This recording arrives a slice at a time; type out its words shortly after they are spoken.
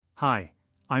Hi,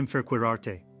 I'm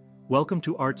Ferquirarte. Welcome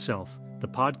to Art Self, the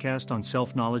podcast on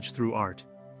self-knowledge through art.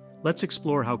 Let's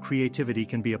explore how creativity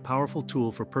can be a powerful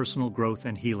tool for personal growth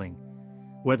and healing.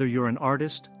 Whether you're an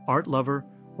artist, art lover,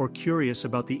 or curious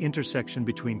about the intersection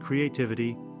between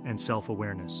creativity and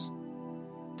self-awareness.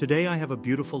 Today I have a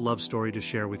beautiful love story to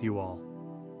share with you all.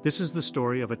 This is the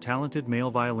story of a talented male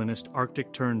violinist,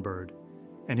 Arctic tern bird,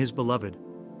 and his beloved,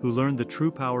 who learned the true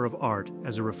power of art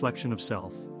as a reflection of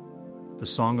self. The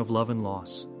Song of Love and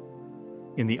Loss.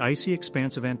 In the icy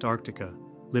expanse of Antarctica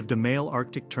lived a male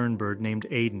Arctic tern bird named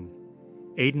Aiden.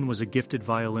 Aiden was a gifted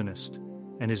violinist,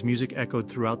 and his music echoed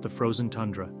throughout the frozen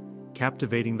tundra,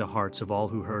 captivating the hearts of all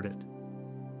who heard it.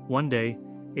 One day,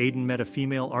 Aiden met a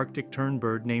female Arctic tern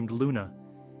bird named Luna,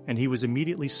 and he was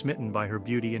immediately smitten by her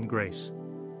beauty and grace.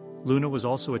 Luna was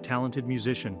also a talented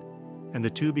musician, and the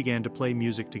two began to play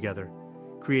music together,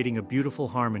 creating a beautiful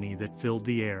harmony that filled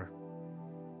the air.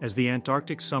 As the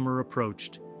Antarctic summer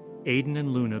approached, Aiden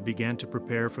and Luna began to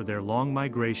prepare for their long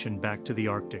migration back to the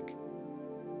Arctic.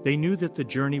 They knew that the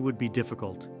journey would be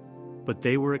difficult, but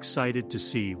they were excited to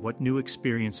see what new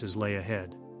experiences lay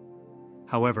ahead.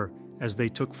 However, as they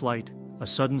took flight, a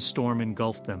sudden storm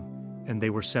engulfed them, and they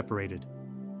were separated.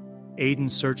 Aiden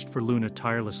searched for Luna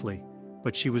tirelessly,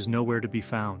 but she was nowhere to be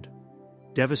found.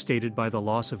 Devastated by the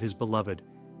loss of his beloved,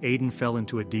 Aiden fell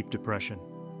into a deep depression.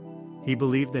 He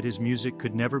believed that his music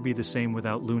could never be the same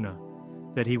without Luna,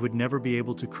 that he would never be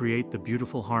able to create the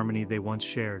beautiful harmony they once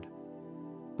shared.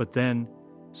 But then,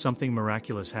 something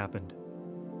miraculous happened.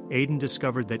 Aiden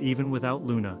discovered that even without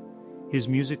Luna, his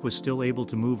music was still able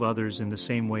to move others in the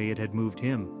same way it had moved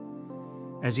him.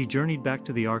 As he journeyed back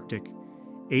to the Arctic,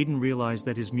 Aiden realized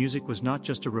that his music was not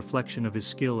just a reflection of his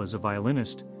skill as a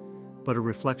violinist, but a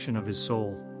reflection of his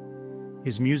soul.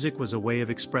 His music was a way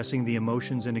of expressing the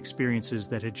emotions and experiences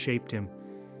that had shaped him,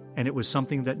 and it was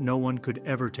something that no one could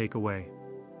ever take away.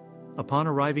 Upon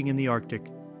arriving in the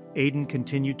Arctic, Aiden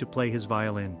continued to play his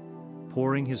violin,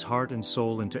 pouring his heart and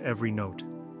soul into every note.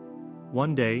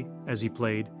 One day, as he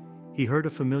played, he heard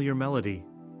a familiar melody.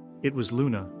 It was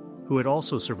Luna, who had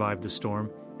also survived the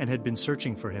storm and had been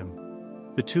searching for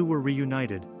him. The two were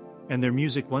reunited, and their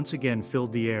music once again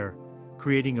filled the air,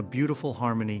 creating a beautiful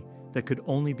harmony that could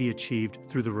only be achieved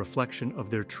through the reflection of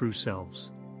their true selves.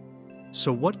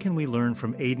 So what can we learn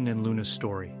from Aiden and Luna's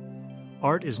story?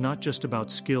 Art is not just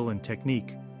about skill and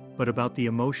technique, but about the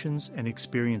emotions and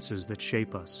experiences that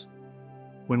shape us.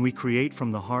 When we create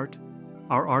from the heart,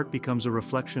 our art becomes a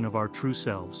reflection of our true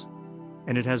selves,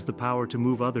 and it has the power to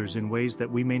move others in ways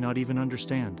that we may not even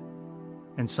understand.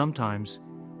 And sometimes,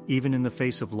 even in the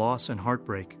face of loss and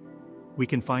heartbreak, we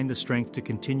can find the strength to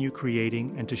continue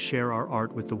creating and to share our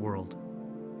art with the world.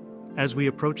 As we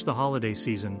approach the holiday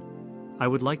season, I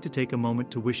would like to take a moment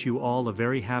to wish you all a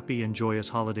very happy and joyous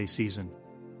holiday season.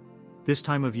 This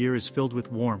time of year is filled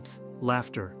with warmth,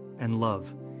 laughter, and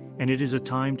love, and it is a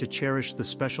time to cherish the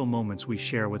special moments we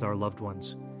share with our loved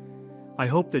ones. I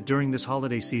hope that during this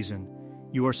holiday season,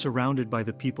 you are surrounded by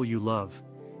the people you love,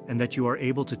 and that you are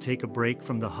able to take a break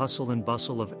from the hustle and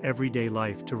bustle of everyday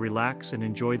life to relax and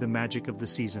enjoy the magic of the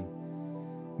season.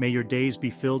 May your days be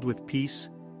filled with peace,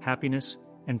 happiness,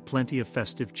 and plenty of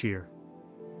festive cheer.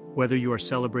 Whether you are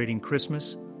celebrating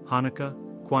Christmas, Hanukkah,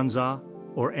 Kwanzaa,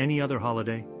 or any other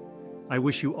holiday, I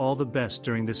wish you all the best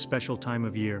during this special time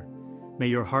of year. May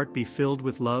your heart be filled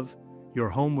with love, your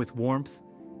home with warmth,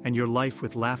 and your life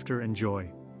with laughter and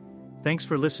joy. Thanks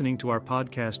for listening to our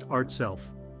podcast, Art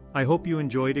Self. I hope you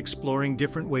enjoyed exploring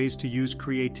different ways to use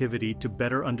creativity to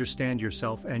better understand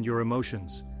yourself and your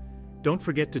emotions. Don't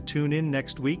forget to tune in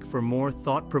next week for more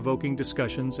thought-provoking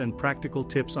discussions and practical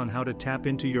tips on how to tap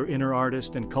into your inner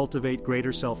artist and cultivate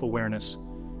greater self-awareness.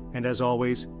 And as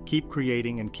always, keep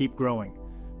creating and keep growing.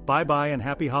 Bye-bye and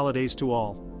happy holidays to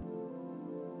all.